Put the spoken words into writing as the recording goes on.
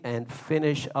and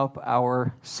finish up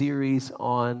our series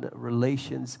on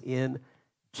relations in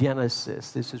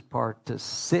Genesis. This is part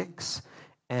 6,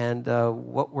 and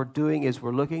what we're doing is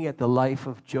we're looking at the life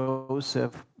of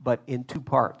Joseph, but in 2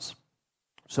 parts.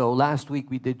 So last week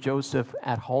we did Joseph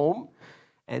at home,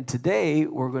 and today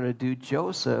we're going to do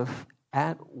Joseph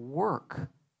at work.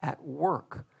 At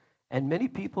work. And many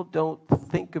people don't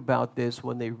think about this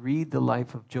when they read the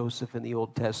life of Joseph in the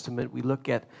Old Testament. We look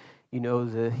at,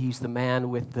 he's the man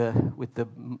with the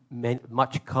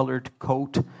much colored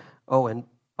coat. Oh, and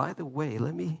by the way,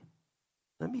 let me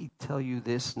tell you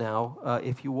this now.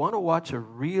 If you want to watch a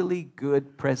really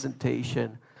good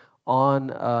presentation on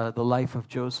the life of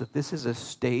Joseph, this is a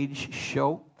stage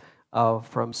show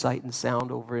from Sight and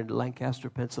Sound over in Lancaster,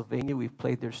 Pennsylvania. We've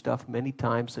played their stuff many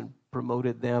times and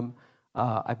promoted them.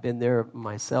 I've been there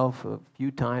myself a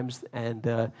few times,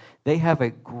 and they have a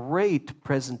great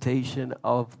presentation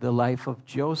of the life of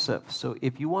Joseph. So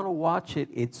if you want to watch it,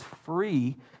 it's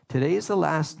free. Today is the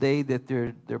last day that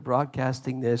they're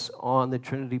broadcasting this on the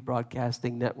Trinity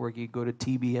Broadcasting Network. You go to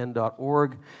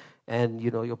tbn.org, and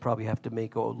you'll probably have to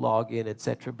make a login,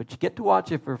 etc. But you get to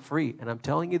watch it for free, and I'm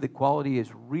telling you, the quality is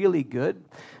really good.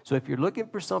 So if you're looking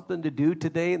for something to do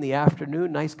today in the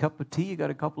afternoon, nice cup of tea, you got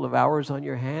a couple of hours on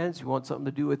your hands, you want something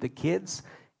to do with the kids,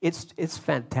 it's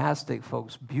fantastic,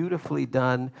 folks. Beautifully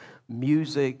done,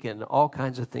 music and all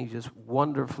kinds of things, just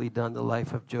wonderfully done, the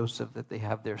life of Joseph that they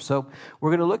have there. So we're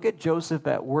going to look at Joseph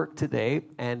at work today,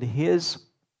 and his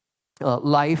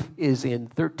life is in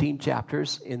 13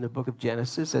 chapters in the book of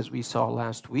Genesis, as we saw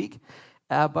last week.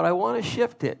 But I want to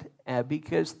shift it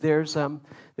because there's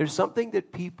something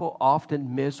that people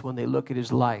often miss when they look at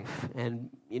his life.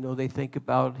 And, they think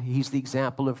about he's the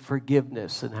example of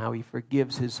forgiveness and how he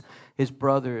forgives his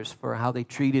brothers for how they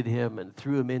treated him and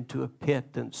threw him into a pit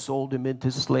and sold him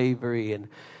into slavery. And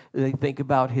they think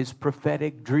about his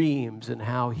prophetic dreams and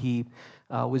how he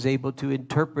was able to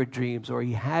interpret dreams, or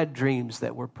he had dreams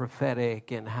that were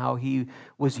prophetic, and how he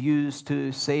was used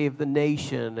to save the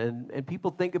nation. And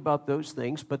people think about those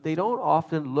things, but they don't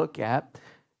often look at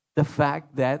the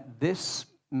fact that this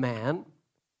man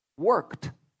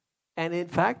worked. And in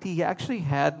fact, he actually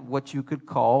had what you could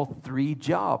call 3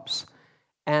 jobs.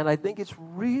 And I think it's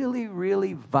really,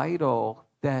 really vital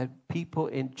that people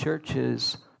in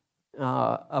churches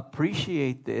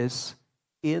appreciate this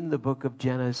in the book of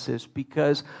Genesis,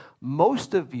 because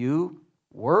most of you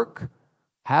work,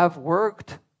 have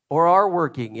worked, or are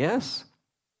working, yes?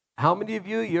 How many of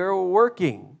you're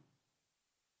working?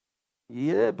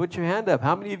 Yeah, put your hand up.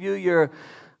 How many of you you're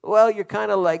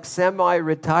kind of like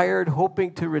semi-retired,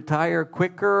 hoping to retire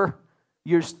quicker?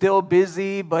 You're still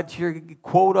busy, but you're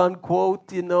quote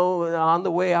unquote, on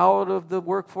the way out of the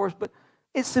workforce, but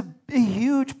it's a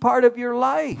huge part of your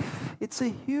life. It's a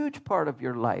huge part of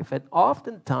your life. And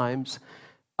oftentimes,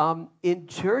 in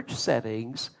church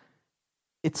settings,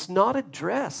 it's not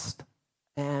addressed.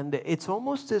 And it's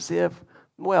almost as if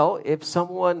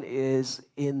someone is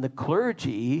in the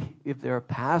clergy, if they're a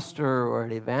pastor or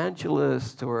an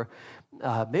evangelist or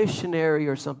a missionary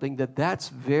or something, that's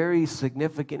very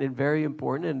significant and very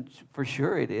important, and for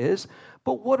sure it is.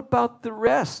 But what about the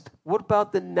rest? What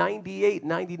about the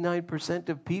 99%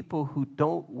 of people who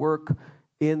don't work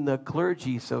in the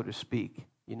clergy, so to speak?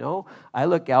 I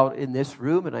look out in this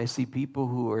room and I see people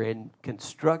who are in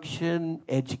construction,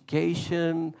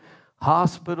 education,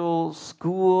 hospitals,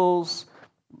 schools,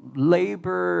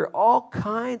 labor, all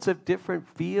kinds of different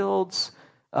fields.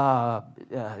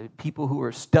 People who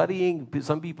are studying,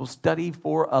 some people study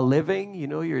for a living,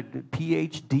 your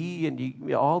PhD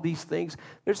and all these things.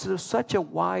 There's such a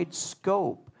wide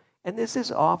scope. And this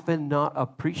is often not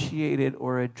appreciated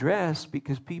or addressed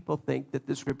because people think that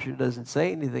the scripture doesn't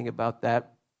say anything about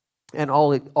that. And all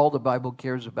the Bible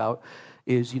cares about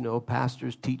is,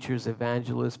 pastors, teachers,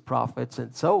 evangelists, prophets,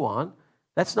 and so on.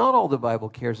 That's not all the Bible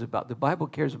cares about. The Bible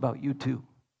cares about you too.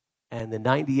 And the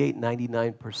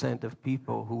 99% of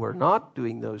people who are not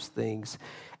doing those things.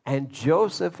 And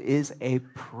Joseph is a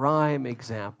prime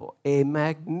example, a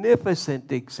magnificent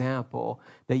example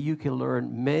that you can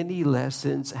learn many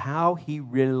lessons how he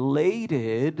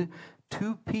related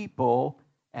to people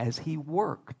as he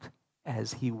worked.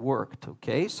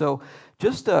 Okay? So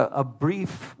just a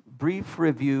brief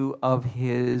review of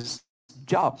his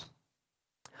jobs.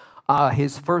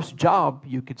 His first job,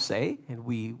 you could say, and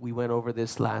we went over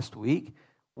this last week,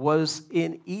 was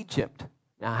in Egypt.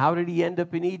 Now, how did he end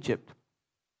up in Egypt?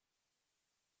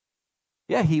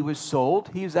 Yeah, he was sold.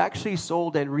 He was actually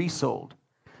sold and resold.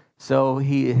 So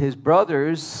his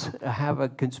brothers have a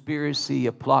conspiracy,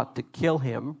 a plot to kill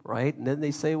him, right? And then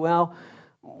they say, well,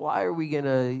 why are we going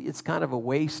to, it's kind of a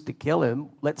waste to kill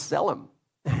him. Let's sell him.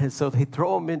 And so they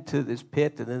throw him into this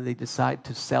pit, and then they decide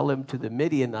to sell him to the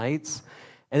Midianites.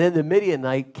 And then the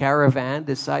Midianite caravan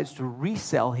decides to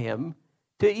resell him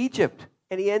to Egypt.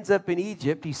 And he ends up in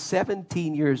Egypt. He's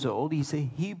 17 years old. He's a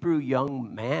Hebrew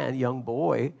young man, young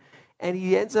boy. And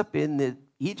he ends up in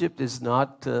Egypt is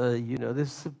not,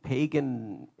 this is a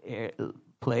pagan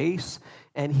place.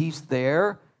 And he's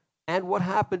there. And what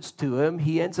happens to him?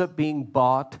 He ends up being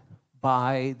bought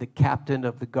by the captain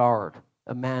of the guard,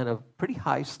 a man of pretty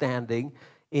high standing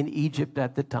in Egypt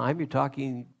at the time. You're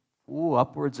talking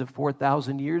upwards of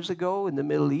 4,000 years ago in the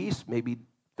Middle East, maybe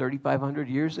 3,500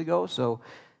 years ago. So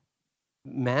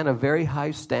man of very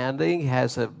high standing,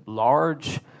 has a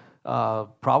large,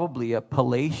 probably a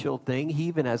palatial thing. He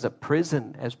even has a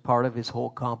prison as part of his whole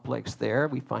complex there.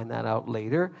 We find that out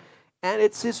later. And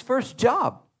it's his first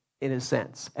job, in a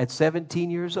sense, at 17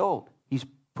 years old. He's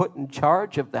put in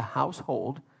charge of the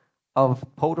household of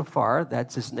Potiphar,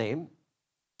 that's his name,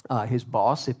 his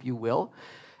boss, if you will.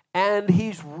 And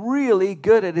he's really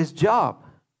good at his job,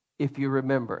 if you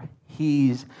remember.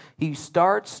 He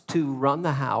starts to run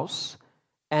the house,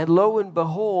 and lo and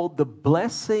behold, the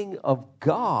blessing of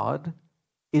God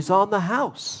is on the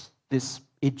house, this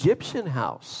Egyptian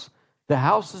house. The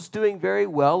house is doing very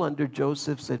well under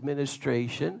Joseph's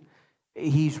administration.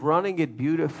 He's running it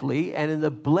beautifully, and the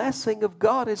blessing of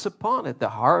God is upon it. The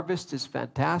harvest is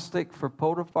fantastic for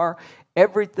Potiphar.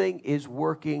 Everything is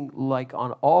working like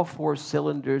on all four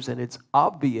cylinders, and it's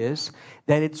obvious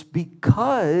that it's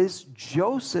because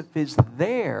Joseph is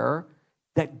there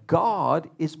that God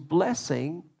is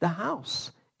blessing the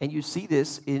house. And you see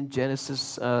this in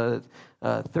Genesis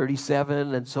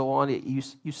 37 and so on.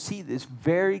 You see this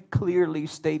very clearly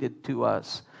stated to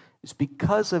us. It's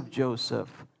because of Joseph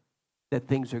that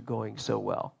things are going so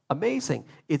well. Amazing.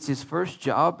 It's his first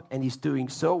job, and he's doing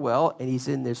so well, and he's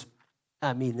in this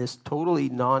totally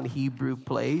non-Hebrew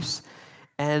place,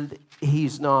 and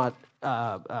he's not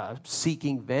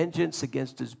seeking vengeance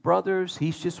against his brothers.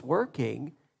 He's just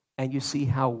working, and you see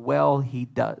how well he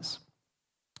does.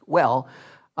 Well,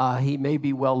 he may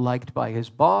be well liked by his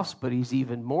boss, but he's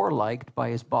even more liked by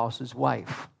his boss's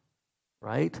wife,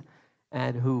 right?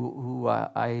 And who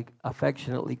I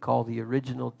affectionately call the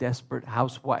original desperate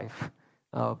housewife,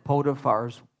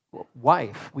 Potiphar's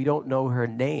wife. We don't know her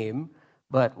name,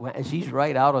 but she's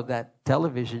right out of that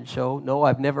television show. No,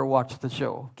 I've never watched the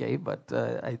show, okay? But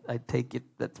I take it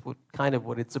that's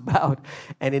what it's about.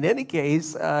 And in any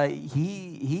case,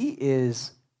 he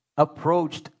is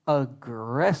approached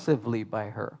aggressively by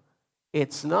her.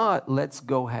 It's not, let's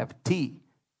go have tea.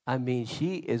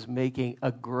 She is making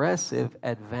aggressive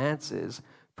advances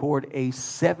toward a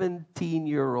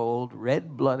 17-year-old,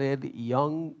 red-blooded,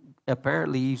 young,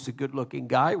 apparently he's a good-looking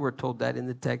guy. We're told that in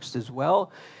the text as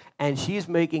well. And she's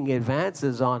making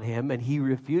advances on him, and he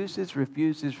refuses,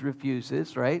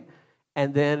 right?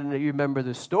 And then you remember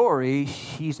the story.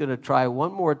 She's going to try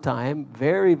one more time,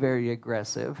 very, very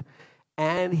aggressive.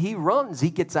 And he runs.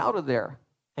 He gets out of there.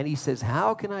 And he says,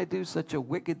 how can I do such a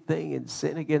wicked thing and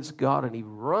sin against God? And he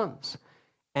runs.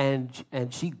 And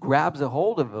she grabs a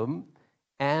hold of him,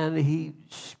 and he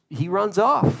runs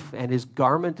off. And his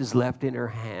garment is left in her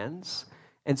hands.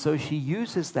 And so she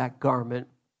uses that garment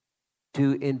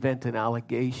to invent an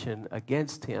allegation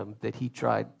against him that he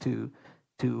tried to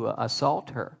assault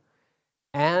her.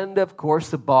 And, of course,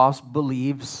 the boss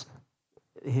believes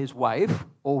his wife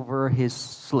over his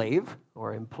slave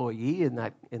or employee in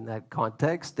that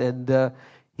context, and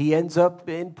he ends up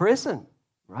in prison,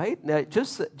 right? Now,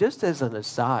 just as an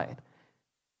aside,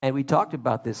 and we talked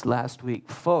about this last week,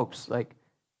 folks, like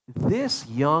this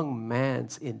young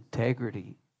man's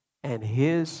integrity and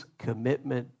his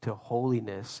commitment to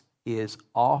holiness is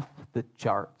off the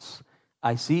charts.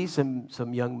 I see some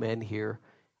young men here,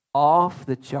 off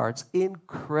the charts.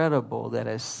 Incredible that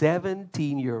a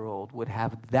 17-year-old would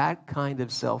have that kind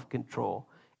of self-control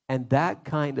and that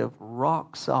kind of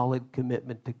rock-solid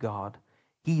commitment to God.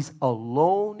 He's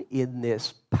alone in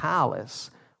this palace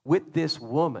with this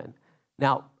woman.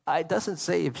 Now, it doesn't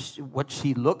say what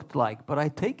she looked like, but I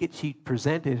take it she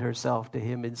presented herself to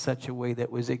him in such a way that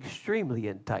was extremely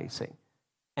enticing.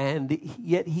 And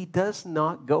yet he does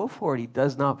not go for it. He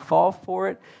does not fall for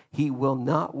it. He will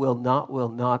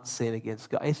not sin against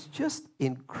God. It's just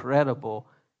incredible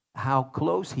how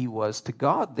close he was to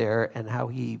God there, and how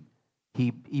he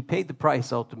paid the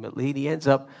price ultimately. And he ends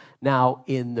up now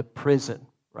in the prison,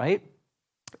 right?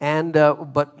 And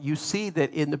but you see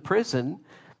that in the prison,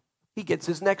 he gets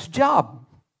his next job.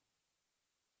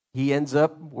 He ends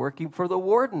up working for the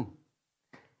warden.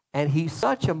 And he's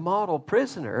such a model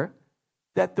prisoner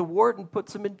that the warden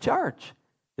puts him in charge.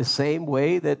 The same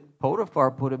way that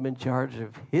Potiphar put him in charge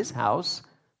of his house,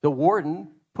 the warden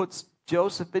puts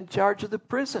Joseph in charge of the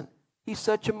prison. He's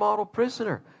such a model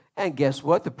prisoner. And guess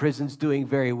what? The prison's doing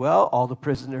very well. All the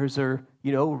prisoners are,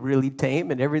 really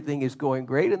tame and everything is going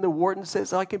great. And the warden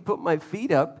says, I can put my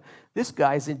feet up. This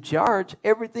guy's in charge.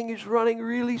 Everything is running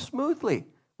really smoothly.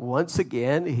 Once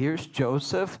again, here's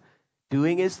Joseph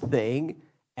doing his thing.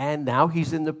 And now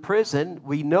he's in the prison.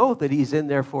 We know that he's in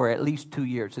there for at least 2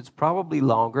 years. It's probably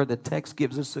longer. The text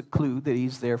gives us a clue that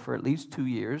he's there for at least 2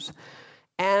 years.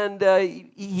 And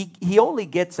he only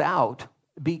gets out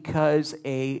because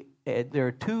there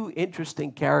are two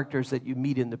interesting characters that you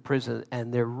meet in the prison,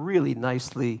 and they're really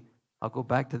nicely, I'll go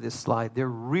back to this slide, they're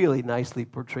really nicely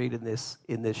portrayed in this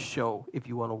show, if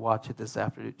you want to watch it this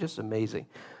afternoon. Just amazing.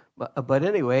 But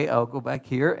anyway, I'll go back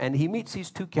here, and he meets these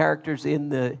two characters in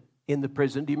the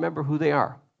prison. Do you remember who they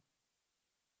are?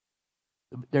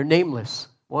 They're nameless.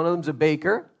 One of them's a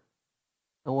baker,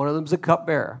 and one of them's a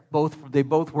cupbearer. They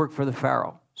both work for the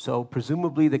Pharaoh. So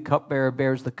presumably the cupbearer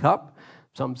bears the cup.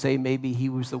 Some say maybe he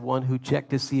was the one who checked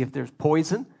to see if there's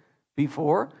poison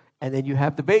before. And then you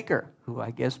have the baker, who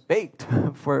I guess baked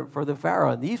for the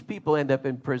Pharaoh. And these people end up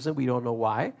in prison. We don't know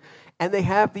why. And they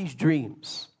have these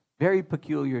dreams, very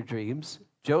peculiar dreams.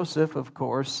 Joseph, of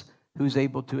course, who's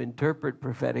able to interpret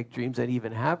prophetic dreams and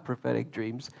even have prophetic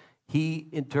dreams, he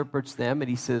interprets them and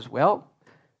he says, well,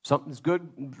 something's good,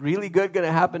 really good going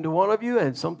to happen to one of you,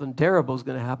 and something terrible is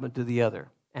going to happen to the other.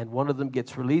 And one of them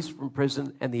gets released from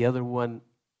prison, and the other one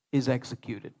is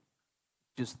executed.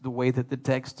 Just the way that the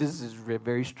text is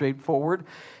very straightforward.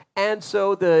 And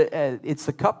so it's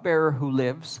the cupbearer who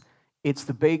lives, it's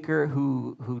the baker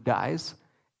who dies.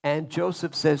 And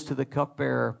Joseph says to the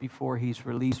cupbearer before he's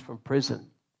released from prison,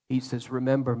 he says,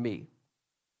 remember me.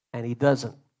 And he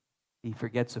doesn't. He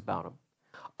forgets about him.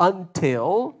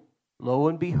 Until, lo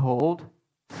and behold,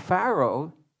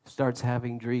 Pharaoh starts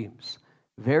having dreams.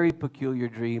 Very peculiar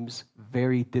dreams,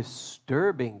 very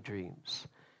disturbing dreams.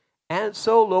 And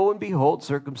so, lo and behold,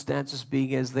 circumstances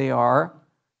being as they are,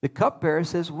 the cupbearer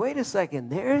says, wait a second,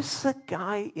 there's a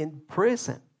guy in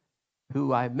prison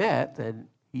who I met, and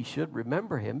he should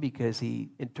remember him because he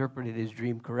interpreted his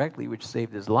dream correctly, which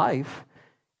saved his life.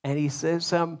 And he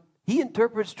says, he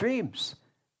interprets dreams.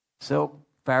 So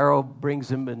Pharaoh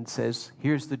brings him and says,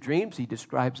 here's the dreams. He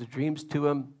describes the dreams to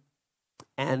him.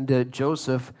 And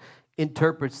Joseph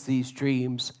interprets these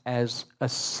dreams as a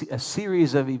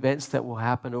series of events that will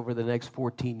happen over the next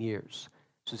 14 years.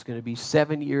 So it's going to be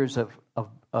 7 years of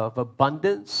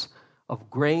abundance, of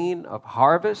grain, of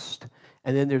harvest,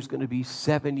 and then there's going to be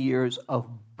 7 years of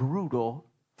brutal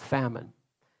famine.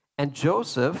 And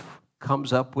Joseph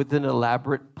comes up with an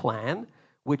elaborate plan,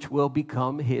 which will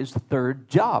become his third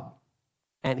job.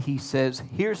 And he says,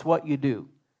 here's what you do.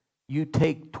 You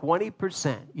take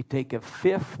 20%, you take a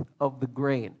fifth of the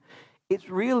grain. It's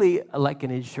really like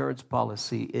an insurance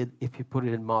policy if you put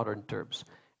it in modern terms.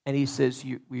 And he says,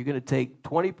 you're going to take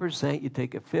 20%, you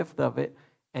take a fifth of it,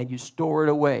 and you store it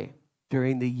away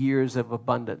during the years of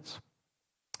abundance.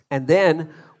 And then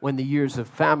when the years of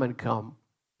famine come,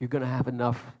 you're going to have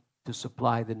enough to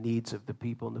supply the needs of the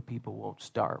people, and the people won't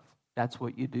starve. That's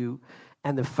what you do.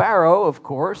 And the Pharaoh, of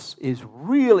course, is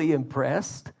really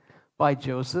impressed by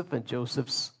Joseph and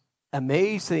Joseph's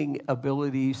amazing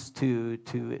abilities to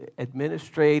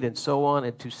administrate and so on,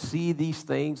 and to see these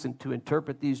things and to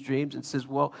interpret these dreams, and says,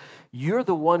 well, you're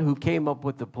the one who came up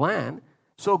with the plan,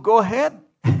 so go ahead.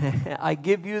 I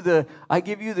give you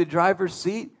the driver's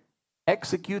seat.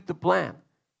 Execute the plan.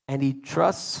 And he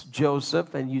trusts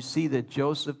Joseph, and you see that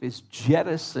Joseph is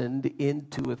jettisoned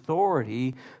into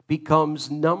authority, becomes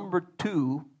number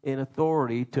 2 in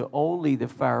authority to only the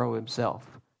Pharaoh himself.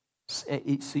 So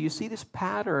you see this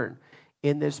pattern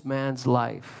in this man's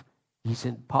life. He's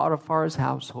in Potiphar's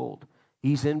household.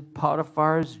 He's in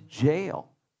Potiphar's jail.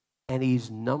 And he's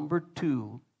number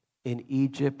 2 in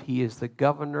Egypt. He is the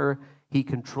governor. He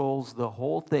controls the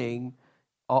whole thing.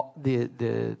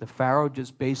 The Pharaoh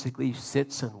just basically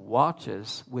sits and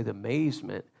watches with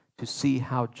amazement to see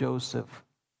how Joseph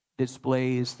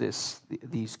displays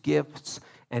these gifts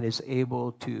and is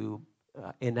able to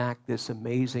enact this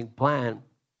amazing plan.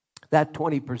 That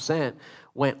 20%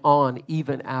 went on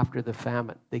even after the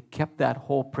famine. They kept that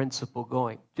whole principle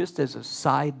going. Just as a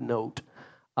side note,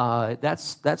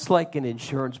 that's like an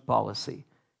insurance policy.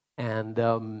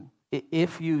 And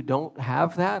if you don't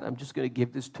have that, I'm just going to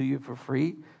give this to you for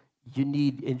free. You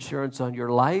need insurance on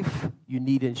your life, you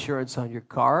need insurance on your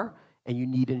car, and you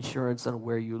need insurance on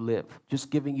where you live. Just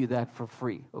giving you that for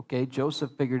free, okay?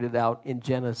 Joseph figured it out in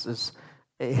Genesis.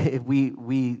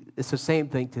 It's the same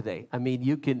thing today. I mean,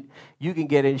 you can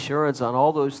get insurance on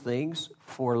all those things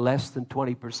for less than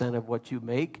 20% of what you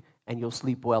make, and you'll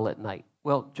sleep well at night.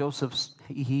 Well,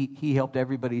 he helped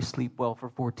everybody sleep well for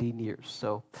 14 years.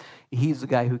 So he's the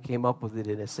guy who came up with it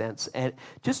in a sense. And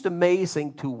just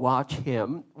amazing to watch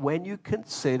him when you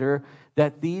consider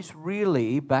that these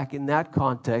really, back in that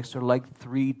context, are like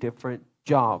three different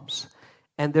jobs.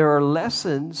 And there are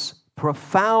lessons,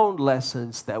 profound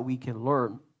lessons that we can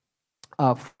learn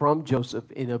from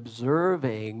Joseph in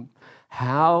observing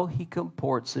how he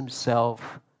comports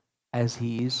himself as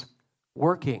he's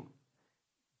working.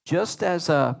 Just as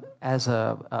a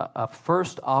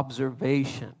first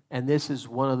observation, and this is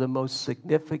one of the most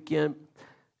significant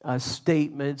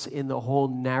statements in the whole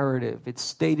narrative. It's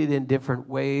stated in different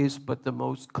ways, but the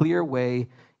most clear way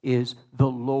is the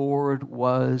Lord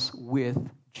was with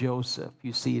Joseph.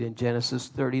 You see it in Genesis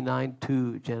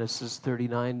 39:2, Genesis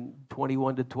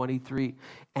 39:21 to 23,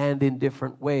 and in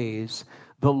different ways.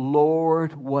 The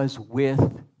Lord was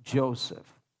with Joseph.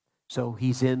 So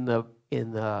he's in the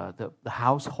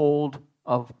household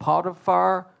of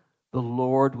Potiphar. The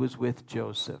Lord was with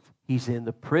Joseph. He's in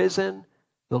the prison.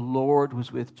 The Lord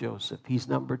was with Joseph. He's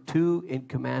number 2 in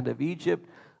command of Egypt.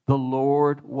 The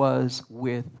Lord was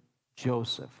with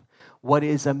Joseph. What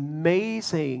is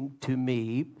amazing to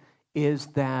me is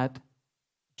that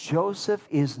Joseph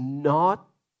is not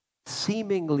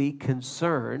seemingly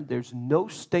concerned. There's no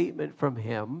statement from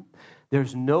him.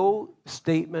 There's no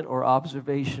statement or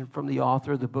observation from the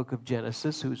author of the book of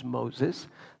Genesis, who's Moses.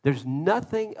 There's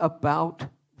nothing about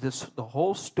the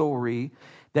whole story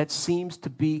that seems to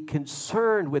be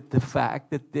concerned with the fact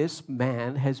that this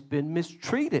man has been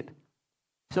mistreated.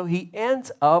 So he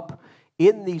ends up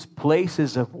in these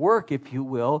places of work, if you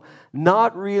will,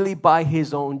 not really by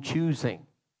his own choosing.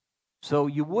 So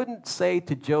you wouldn't say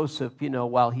to Joseph,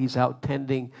 while he's out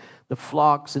tending the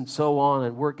flocks and so on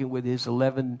and working with his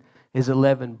 11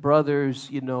 brothers,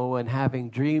 and having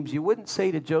dreams, you wouldn't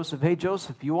say to Joseph, hey,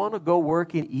 Joseph, you want to go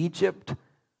work in Egypt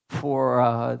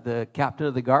for the captain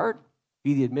of the guard,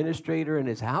 be the administrator in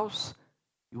his house?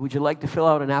 Would you like to fill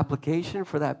out an application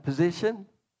for that position?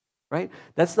 Right?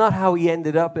 That's not how he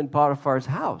ended up in Potiphar's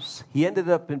house. He ended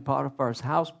up in Potiphar's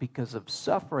house because of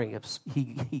suffering.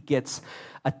 He gets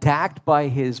attacked by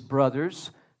his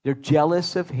brothers. They're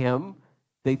jealous of him.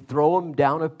 They throw him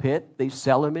down a pit. They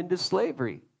sell him into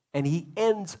slavery. And he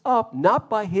ends up, not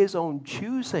by his own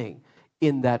choosing,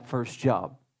 in that first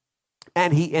job.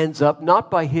 And he ends up, not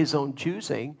by his own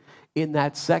choosing, in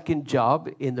that second job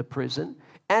in the prison.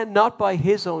 And not by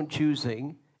his own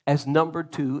choosing, as number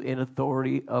 2 in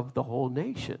authority of the whole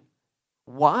nation.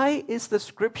 Why is the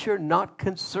scripture not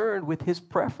concerned with his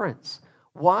preference?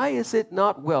 Why is it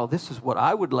not, well, this is what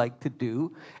I would like to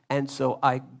do, and so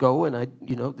I go and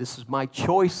this is my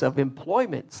choice of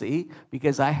employment, see,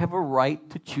 because I have a right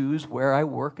to choose where I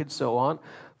work and so on.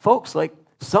 Folks,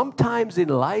 sometimes in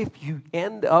life you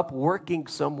end up working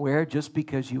somewhere just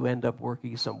because you end up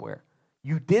working somewhere.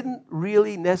 You didn't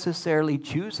really necessarily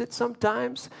choose it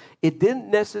sometimes. It didn't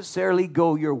necessarily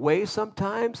go your way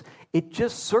sometimes. It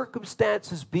just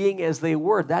circumstances being as they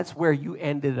were. That's where you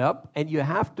ended up. And you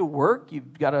have to work.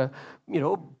 You've got to,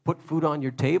 put food on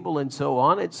your table and so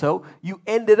on. And so you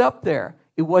ended up there.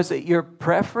 Was it your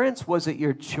preference? Was it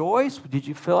your choice? Did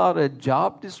you fill out a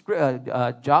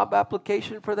job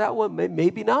application for that one?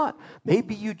 Maybe not.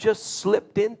 Maybe you just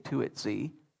slipped into it,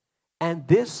 see? And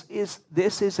this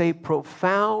is a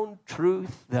profound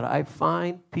truth that I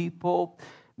find people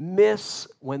miss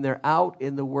when they're out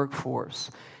in the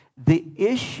workforce. The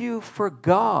issue for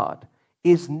God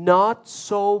is not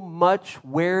so much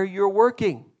where you're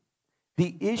working.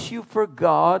 The issue for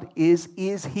God is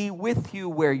He with you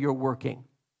where you're working?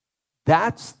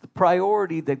 That's the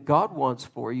priority that God wants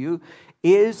for you.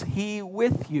 Is He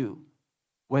with you?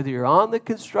 Whether you're on the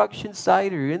construction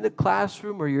site or you're in the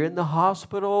classroom or you're in the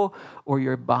hospital or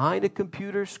you're behind a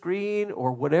computer screen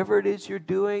or whatever it is you're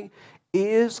doing,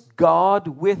 is God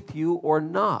with you or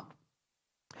not?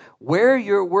 Where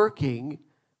you're working,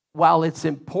 while it's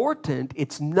important,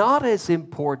 it's not as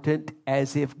important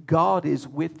as if God is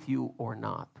with you or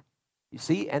not. You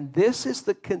see, and this is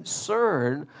the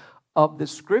concern of the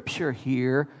scripture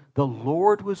here. The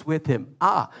Lord was with him.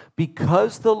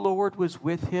 Because the Lord was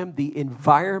with him, the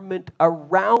environment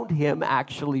around him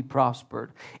actually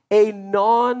prospered. A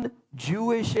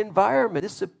non-Jewish environment.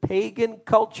 This is a pagan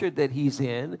culture that he's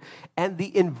in, and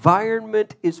the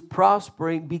environment is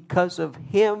prospering because of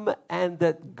him and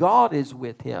that God is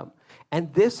with him.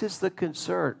 And this is the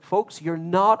concern. Folks, you're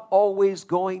not always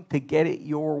going to get it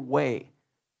your way.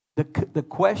 The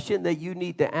question that you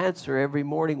need to answer every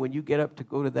morning when you get up to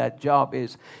go to that job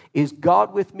is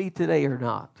God with me today or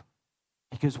not?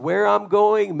 Because where I'm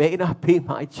going may not be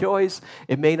my choice.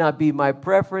 It may not be my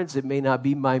preference. It may not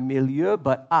be my milieu.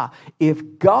 But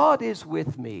if God is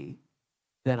with me,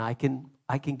 then I can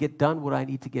get done what I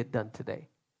need to get done today.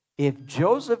 If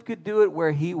Joseph could do it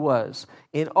where he was,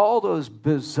 in all those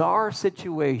bizarre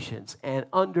situations and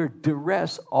under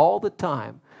duress all the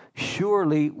time,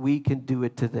 surely we can do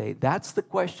it today. That's the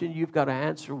question you've got to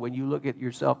answer when you look at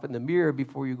yourself in the mirror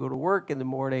before you go to work in the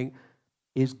morning.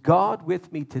 Is God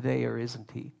with me today or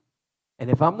isn't he? And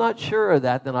if I'm not sure of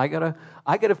that, then I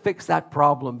gotta fix that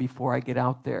problem before I get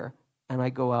out there and I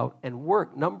go out and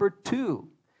work. Number 2,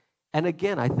 and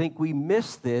again, I think we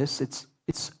miss this.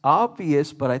 It's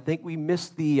obvious, but I think we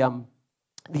missed the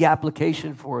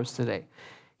application for us today.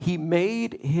 He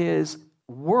made his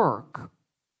work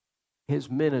his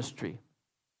ministry.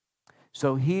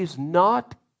 So he's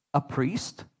not a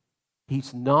priest.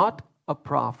 He's not a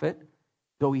prophet.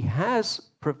 Though he has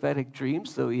prophetic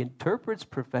dreams, though he interprets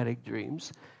prophetic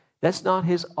dreams, that's not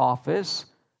his office.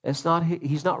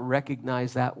 He's not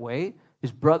recognized that way.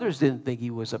 His brothers didn't think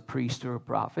he was a priest or a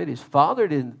prophet. His father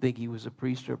didn't think he was a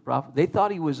priest or a prophet. They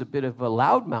thought he was a bit of a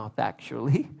loudmouth,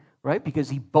 actually, right? Because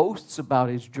he boasts about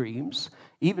his dreams.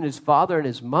 Even his father and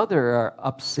his mother are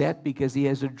upset because he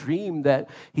has a dream that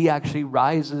he actually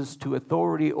rises to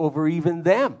authority over even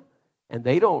them. And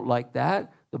they don't like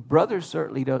that. The brothers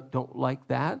certainly don't like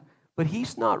that. But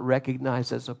he's not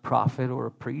recognized as a prophet or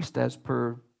a priest as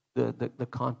per the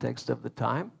context of the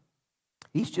time.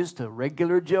 He's just a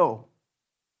regular Joe.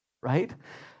 Right?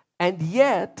 And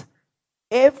yet,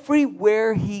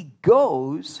 everywhere he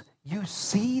goes, you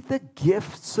see the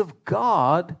gifts of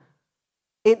God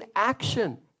in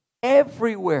action.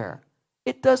 Everywhere.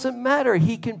 It doesn't matter.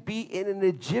 He can be in an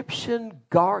Egyptian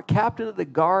captain of the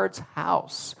guard's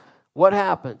house. What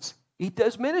happens? He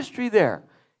does ministry there.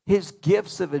 His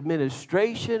gifts of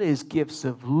administration, his gifts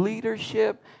of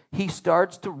leadership, he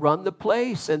starts to run the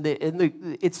place. And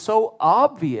it's so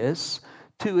obvious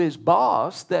to his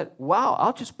boss that, wow,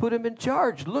 I'll just put him in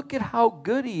charge. Look at how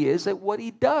good he is at what he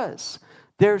does.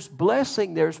 There's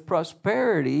blessing, there's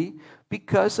prosperity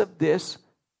because of this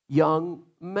young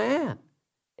man.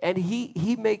 And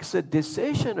he makes a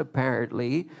decision,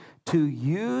 apparently, to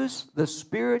use the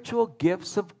spiritual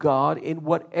gifts of God in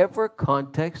whatever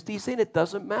context he's in. It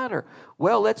doesn't matter.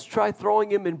 Well, let's try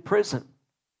throwing him in prison.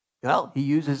 Well, he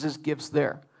uses his gifts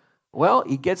there. Well,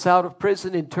 he gets out of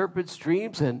prison, interprets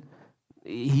dreams, and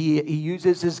he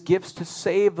uses his gifts to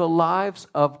save the lives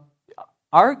of,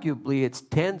 arguably, it's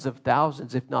tens of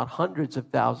thousands, if not hundreds of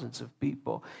thousands of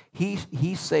people. He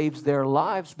saves their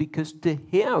lives because to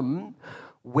him,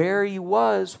 where he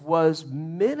was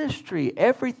ministry.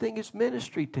 Everything is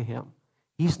ministry to him.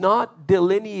 He's not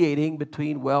delineating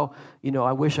between, well,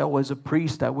 I wish I was a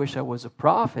priest, I wish I was a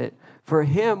prophet. For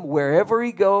him, wherever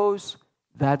he goes,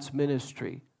 that's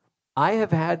ministry. I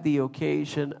have had the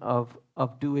occasion of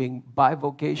doing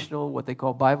bivocational, what they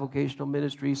call bivocational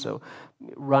ministry, so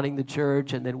running the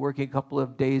church and then working a couple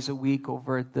of days a week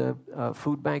over at the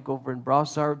food bank over in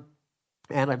Brossard.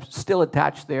 And I'm still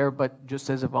attached there, but just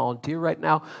as a volunteer right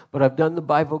now. But I've done the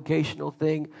bivocational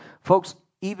thing. Folks,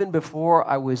 even before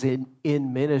I was in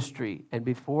ministry and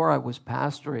before I was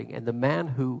pastoring, and the man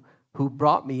who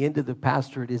brought me into the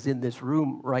pastorate is in this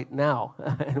room right now.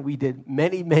 And we did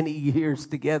many, many years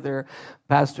together.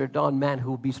 Pastor Don Mann,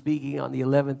 who will be speaking on the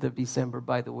 11th of December,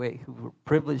 by the way, who we're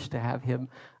privileged to have him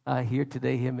here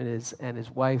today. Him and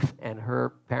his wife and her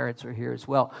parents are here as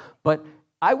well. But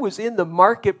I was in the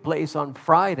marketplace on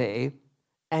Friday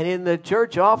and in the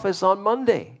church office on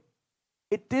Monday.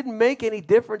 It didn't make any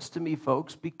difference to me,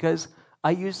 folks, because I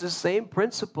use the same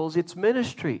principles. It's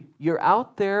ministry. You're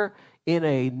out there in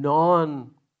a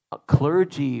non-clergy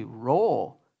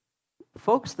role.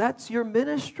 Folks, that's your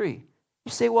ministry.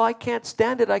 You say, well, I can't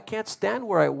stand it. I can't stand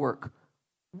where I work.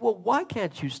 Well, why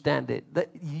can't you stand it?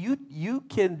 That you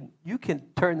can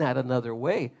turn that another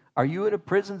way. Are you in a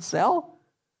prison cell?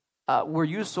 Were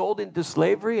you sold into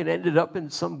slavery and ended up in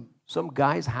some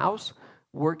guy's house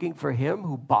working for him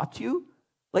who bought you?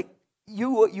 Like,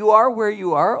 you are where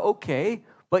you are, okay,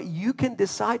 but you can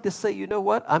decide to say, you know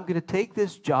what, I'm going to take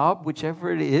this job,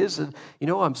 whichever it is, and,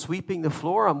 I'm sweeping the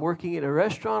floor, I'm working in a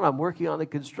restaurant, I'm working on the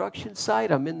construction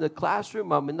site, I'm in the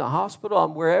classroom, I'm in the hospital,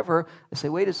 I'm wherever. I say,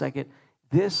 wait a second,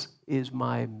 this is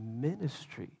my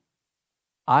ministry.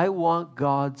 I want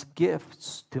God's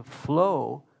gifts to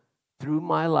flow through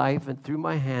my life and through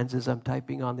my hands as I'm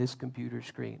typing on this computer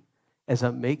screen, as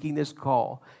I'm making this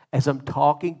call, as I'm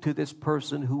talking to this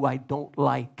person who I don't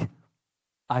like.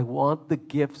 I want the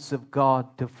gifts of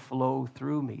God to flow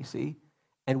through me, see?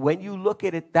 And when you look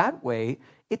at it that way,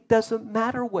 it doesn't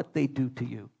matter what they do to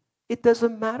you. It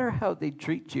doesn't matter how they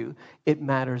treat you. It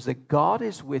matters that God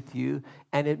is with you,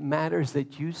 and it matters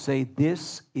that you say,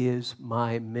 this is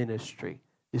my ministry.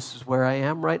 This is where I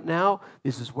am right now.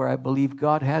 This is where I believe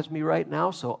God has me right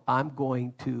now, so I'm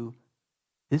going to,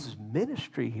 this is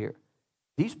ministry here.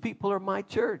 These people are my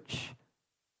church.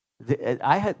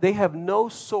 They have no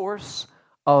source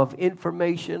of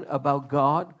information about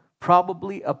God,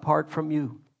 probably apart from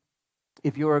you.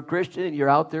 If you're a Christian and you're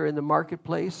out there in the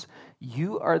marketplace,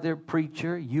 you are their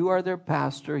preacher, you are their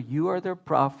pastor, you are their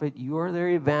prophet, you are their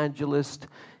evangelist.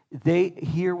 They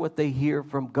hear what they hear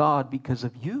from God because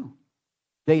of you.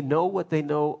 They know what they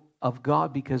know of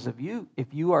God because of you.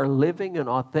 If you are living an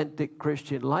authentic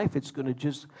Christian life, it's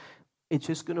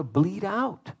just going to bleed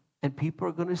out. And people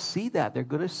are going to see that. They're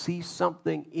going to see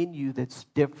something in you that's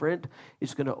different.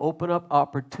 It's going to open up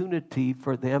opportunity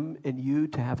for them and you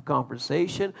to have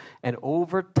conversation. And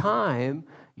over time,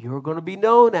 you're going to be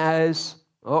known as,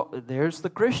 oh, there's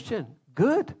the Christian.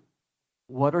 Good.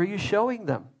 What are you showing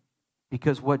them?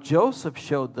 Because what Joseph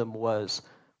showed them was,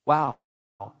 wow,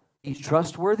 he's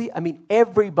trustworthy. I mean,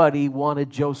 everybody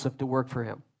wanted Joseph to work for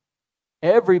him.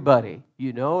 Everybody,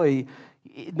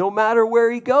 no matter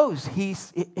where he goes,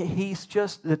 he's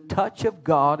just, the touch of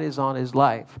God is on his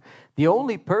life. The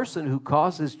only person who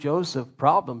causes Joseph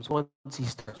problems once he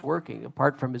starts working,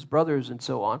 apart from his brothers and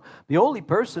so on, the only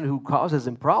person who causes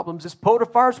him problems is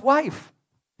Potiphar's wife.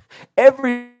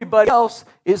 Everybody else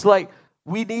is like,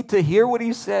 we need to hear what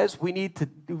he says. We need to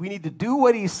do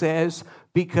what he says,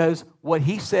 because what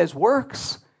he says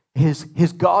works.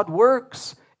 His God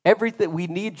works. Everything, we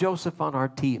need Joseph on our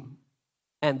team.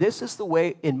 And this is the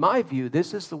way, in my view,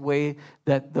 this is the way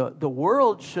that the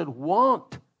world should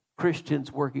want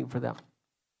Christians working for them.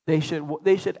 They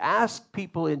should ask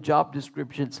people in job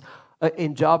descriptions,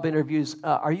 in job interviews,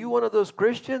 are you one of those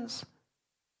Christians?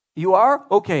 You are?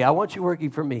 Okay, I want you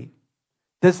working for me.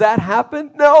 Does that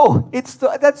happen? No.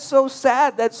 That's so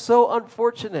sad. That's so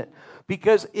unfortunate.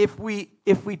 Because if we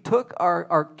took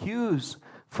our cues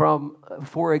from,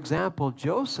 for example,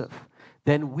 Joseph,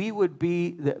 then we would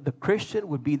be, the Christian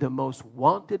would be the most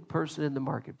wanted person in the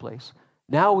marketplace.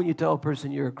 Now when you tell a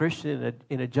person you're a Christian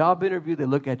in a job interview, they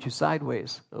look at you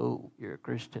sideways. Oh, you're a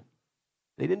Christian.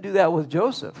 They didn't do that with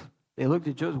Joseph. They looked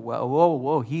at Joseph,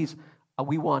 whoa,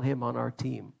 we want him on our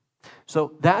team.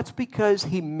 So that's because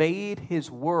he made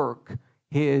his work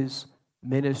his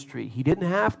ministry. He didn't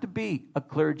have to be a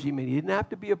clergyman. He didn't have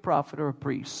to be a prophet or a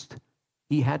priest.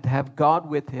 He had to have God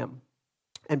with him.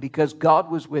 And because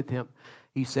God was with him,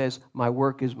 he says, my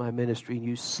work is my ministry. And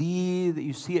you see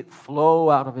it flow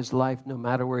out of his life no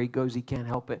matter where he goes. He can't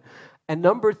help it. And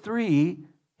number 3,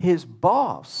 his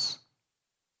boss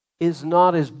is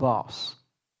not his boss.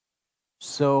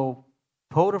 So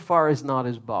Potiphar is not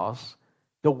his boss.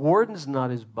 The warden's not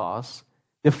his boss.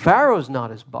 The Pharaoh's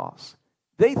not his boss.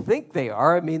 They think they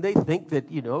are. I mean, they think that,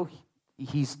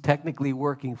 he's technically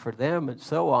working for them and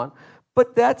so on.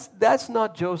 But that's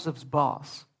not Joseph's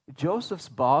boss. Joseph's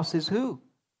boss is who?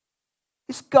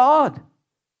 It's God.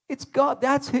 It's God.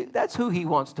 That's who he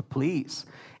wants to please.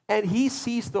 And he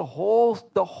sees the whole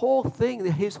thing,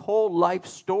 his whole life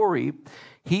story,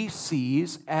 he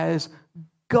sees as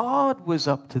God was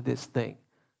up to this thing.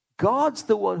 God's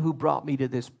the one who brought me to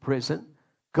this prison.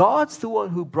 God's the one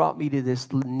who brought me to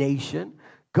this nation.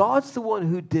 God's the one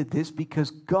who did this because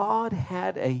God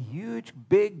had a huge,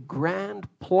 big, grand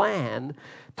plan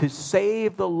to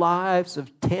save the lives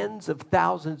of tens of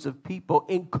thousands of people,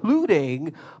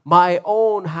 including my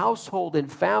own household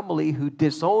and family who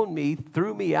disowned me,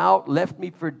 threw me out, left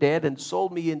me for dead, and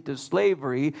sold me into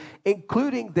slavery,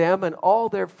 including them and all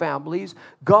their families.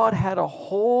 God had a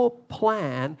whole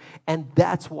plan, and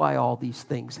that's why all these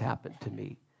things happened to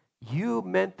me. You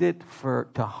meant it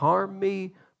to harm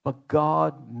me, but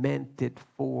God meant it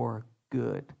for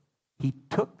good. He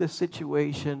took the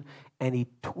situation and he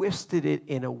twisted it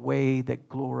in a way that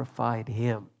glorified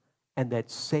him and that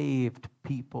saved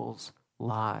people's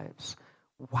lives.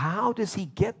 How does he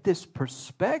get this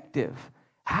perspective?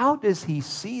 How does he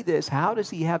see this? How does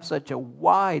he have such a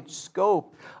wide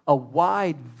scope, a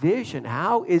wide vision?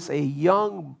 How is a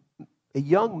young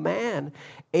man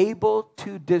able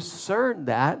to discern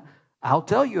that? I'll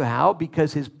tell you how,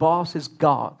 because his boss is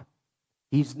God.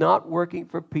 He's not working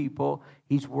for people,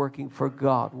 he's working for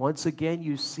God. Once again,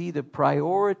 you see the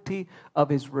priority of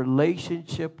his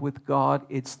relationship with God.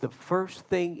 It's the first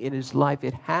thing in his life.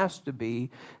 It has to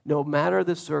be, no matter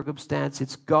the circumstance,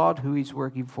 it's God who he's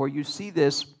working for. You see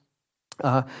this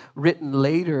written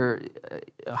later,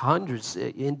 hundreds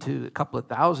into a couple of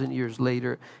thousand years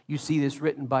later. You see this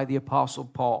written by the Apostle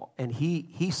Paul, and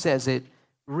he says it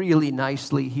really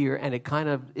nicely here, and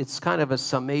it's kind of a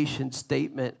summation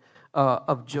statement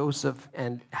of Joseph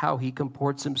and how he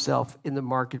comports himself in the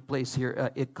marketplace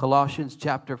here. Colossians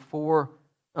chapter 3,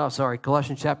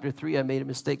 I made a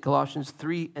mistake. Colossians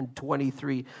 3 and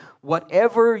 23.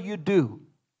 Whatever you do,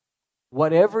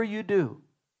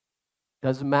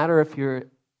 doesn't matter if you're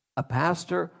a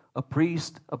pastor, a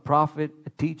priest, a prophet, a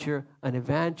teacher, an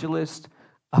evangelist,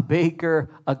 a baker,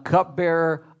 a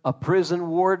cupbearer, a prison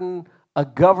warden, a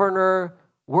governor,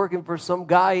 working for some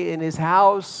guy in his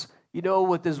house,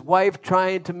 with his wife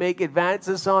trying to make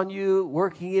advances on you,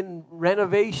 working in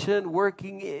renovation,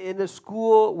 working in a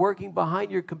school, working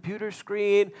behind your computer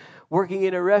screen, working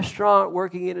in a restaurant,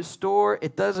 working in a store.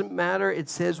 It doesn't matter. It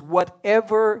says,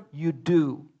 whatever you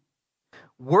do,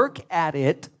 work at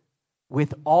it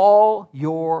with all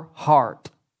your heart.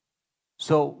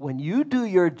 So when you do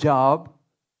your job,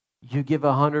 you give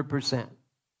 100%.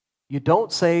 You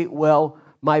don't say, well,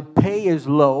 my pay is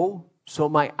low, so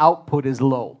my output is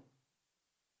low.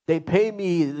 They pay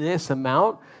me this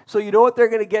amount, so you know what they're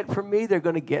going to get from me? They're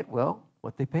going to get,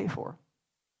 what they pay for.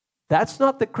 That's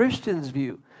not the Christian's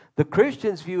view. The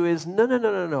Christian's view is,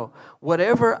 no.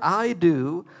 Whatever I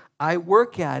do, I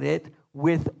work at it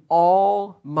with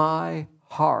all my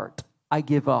heart. I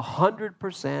give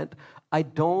 100%. I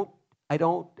don't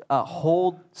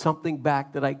hold something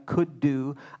back that I could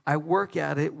do. I work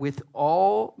at it with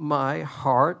all my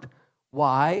heart.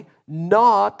 Why?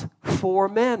 Not for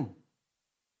men.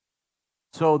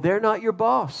 So they're not your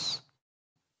boss.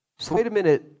 So wait a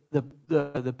minute.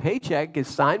 The paycheck is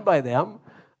signed by them.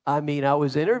 I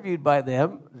was interviewed by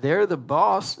them. They're the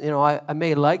boss. I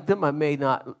may like them. I may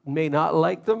not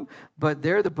like them. But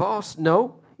they're the boss.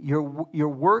 No. You're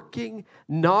working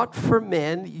not for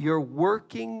men, you're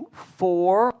working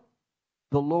for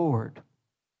the Lord.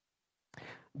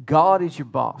 God is your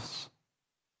boss.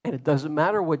 And it doesn't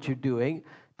matter what you're doing,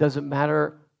 doesn't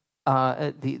matter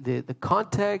the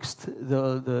context,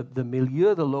 the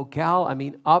milieu, the locale.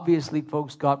 Obviously,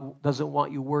 folks, God doesn't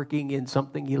want you working in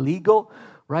something illegal,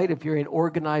 right? If you're in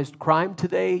organized crime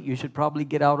today, you should probably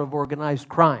get out of organized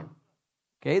crime.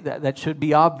 Okay, that should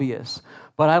be obvious.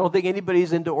 But I don't think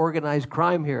anybody's into organized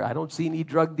crime here. I don't see any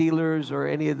drug dealers or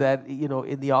any of that,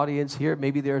 in the audience here.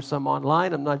 Maybe there are some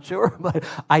online, I'm not sure, but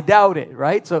I doubt it,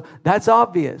 right? So that's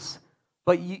obvious.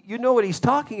 But you know what he's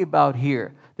talking about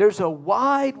here. There's a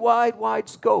wide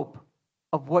scope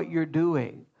of what you're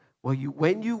doing. Well,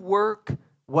 when you work,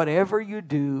 whatever you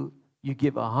do, you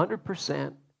give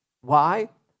 100%. Why?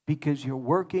 Because you're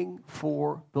working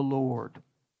for the Lord,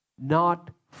 not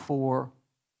for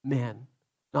men,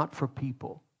 not for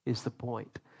people, is the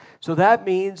point. So that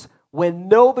means when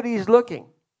nobody's looking,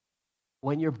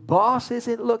 when your boss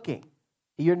isn't looking,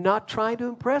 you're not trying to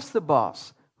impress the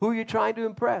boss. Who are you trying to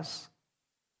impress?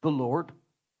 The Lord.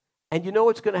 And you know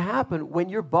what's going to happen? When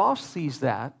your boss sees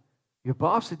that, your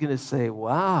boss is going to say,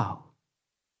 wow,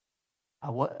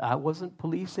 I wasn't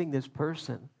policing this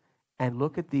person. And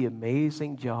look at the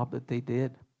amazing job that they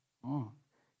did.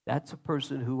 That's a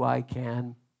person who I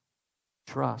can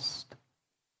trust.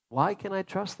 Why can I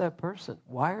trust that person?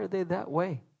 Why are they that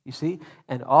way? You see?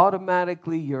 And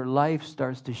automatically your life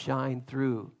starts to shine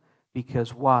through.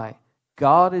 Because why?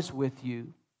 God is with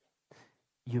you.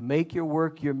 You make your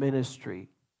work your ministry.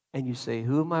 And you say,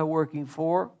 who am I working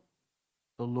for?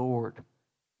 The Lord,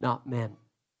 not men.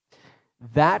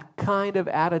 That kind of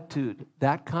attitude,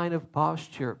 that kind of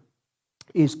posture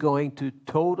is going to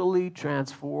totally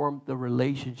transform the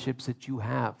relationships that you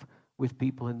have with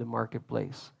people in the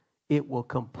marketplace. It will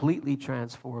completely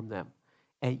transform them.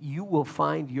 And you will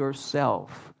find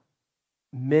yourself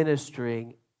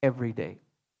ministering every day.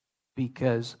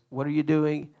 Because what are you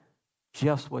doing?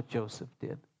 Just what Joseph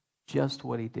did. Just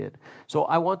what he did. So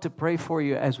I want to pray for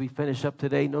you as we finish up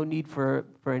today. No need for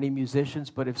any musicians,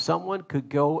 but if someone could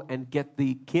go and get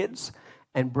the kids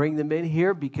and bring them in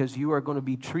here, because you are going to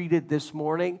be treated this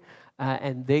morning,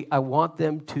 and I want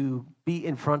them to be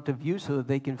in front of you so that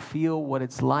they can feel what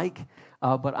it's like.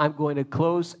 But I'm going to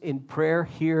close in prayer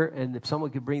here, and if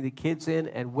someone could bring the kids in,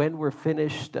 and when we're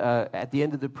finished, at the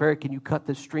end of the prayer, can you cut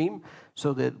the stream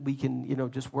so that we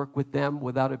can, just work with them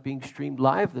without it being streamed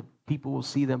live? The people will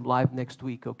see them live next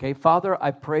week, okay? Father,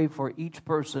 I pray for each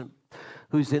person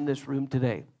who's in this room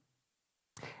today,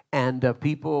 and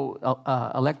people,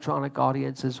 electronic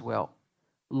audience as well.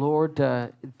 Lord,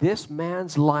 this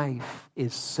man's life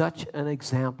is such an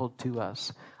example to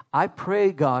us. I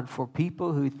pray, God, for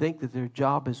people who think that their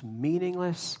job is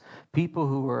meaningless, people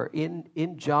who are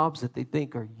in jobs that they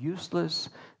think are useless.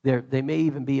 They may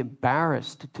even be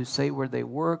embarrassed to say where they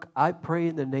work. I pray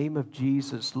in the name of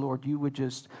Jesus, Lord, you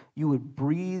would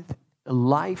breathe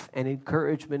life and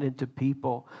encouragement into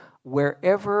people.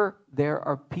 Wherever there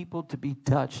are people to be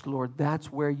touched, Lord,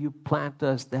 that's where you plant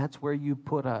us. That's where you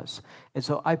put us. And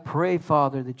so I pray,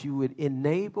 Father, that you would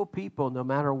enable people, no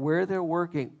matter where they're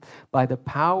working, by the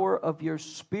power of your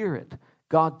Spirit,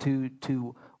 God,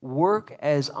 to work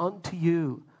as unto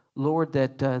you, Lord,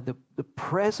 that the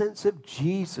presence of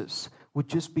Jesus would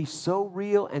just be so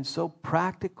real and so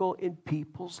practical in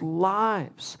people's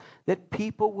lives that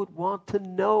people would want to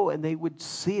know, and they would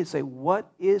see and say, what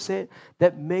is it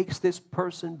that makes this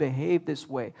person behave this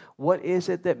way? What is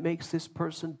it that makes this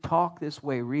person talk this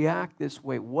way, react this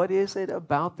way? What is it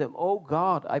about them? Oh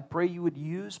God, I pray you would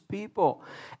use people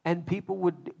and people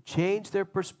would change their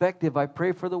perspective. I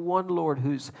pray for the one, Lord,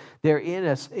 they're in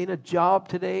a job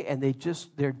today and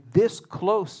they're this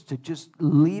close to just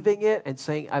leaving it and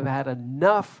saying, I've had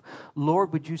enough.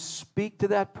 Lord, would you speak to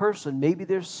that person? Maybe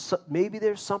there's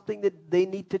something that they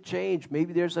need to change.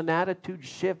 Maybe there's an attitude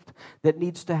shift that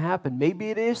needs to happen. Maybe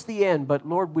it is the end, but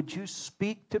Lord, would you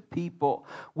speak to people?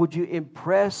 Would you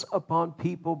impress upon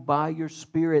people by your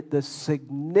Spirit the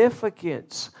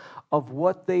significance of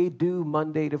what they do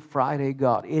Monday to Friday,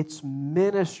 God? It's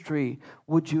ministry.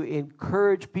 Would you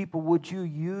encourage people? Would you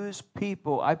use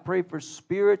people? I pray for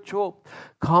spiritual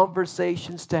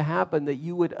conversations to happen, that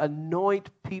you would anoint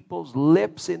people's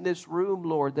lips in this room,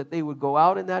 Lord, that they would go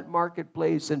out in that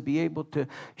marketplace and be able to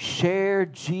share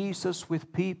Jesus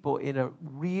with people in a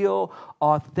real,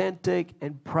 authentic,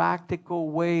 and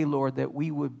practical way, Lord, that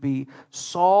we would be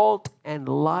salt and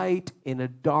light in a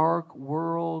dark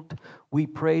world. We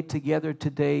pray together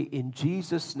today in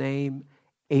Jesus' name,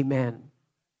 amen.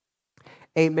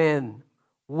 Amen.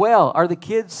 Well, are the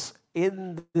kids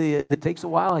it takes a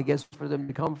while, I guess, for them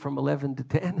to come from 11 to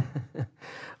 10.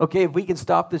 Okay, if we can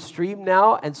stop the stream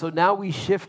now. And so now we shift